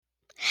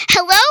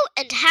Hello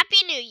and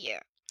Happy New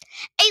Year!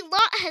 A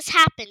lot has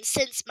happened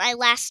since my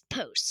last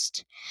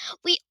post.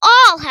 We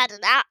all had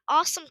an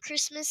awesome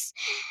Christmas.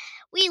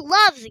 We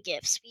love the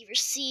gifts we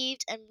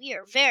received and we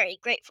are very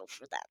grateful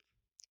for them.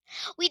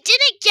 We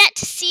didn't get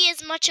to see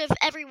as much of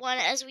everyone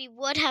as we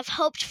would have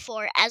hoped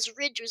for as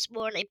Ridge was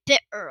born a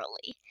bit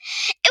early.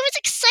 It was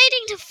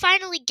exciting to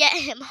finally get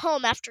him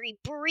home after a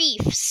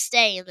brief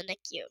stay in the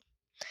NICU.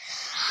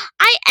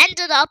 I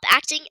ended up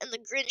acting in The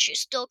Grinch Who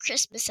Stole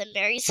Christmas in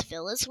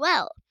Marysville as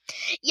well.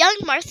 Young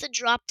Martha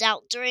dropped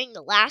out during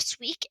the last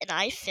week and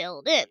I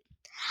filled in.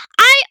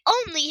 I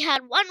only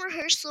had one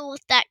rehearsal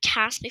with that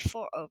cast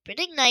before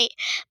opening night,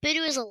 but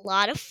it was a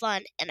lot of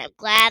fun and I'm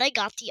glad I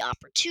got the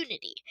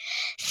opportunity.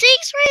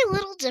 Things were a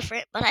little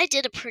different, but I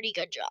did a pretty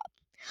good job.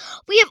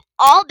 We have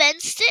all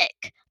been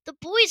sick. The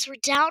boys were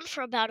down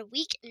for about a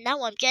week and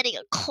now I'm getting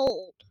a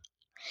cold.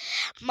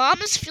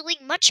 Mom is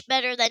feeling much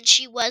better than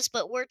she was,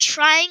 but we're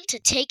trying to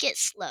take it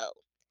slow.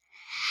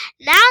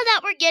 Now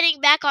that we're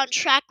getting back on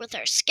track with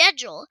our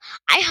schedule,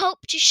 I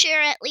hope to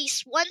share at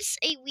least once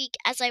a week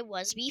as I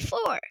was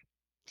before.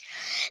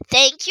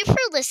 Thank you for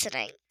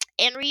listening,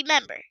 and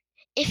remember,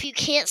 if you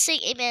can't say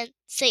amen,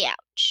 say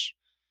ouch.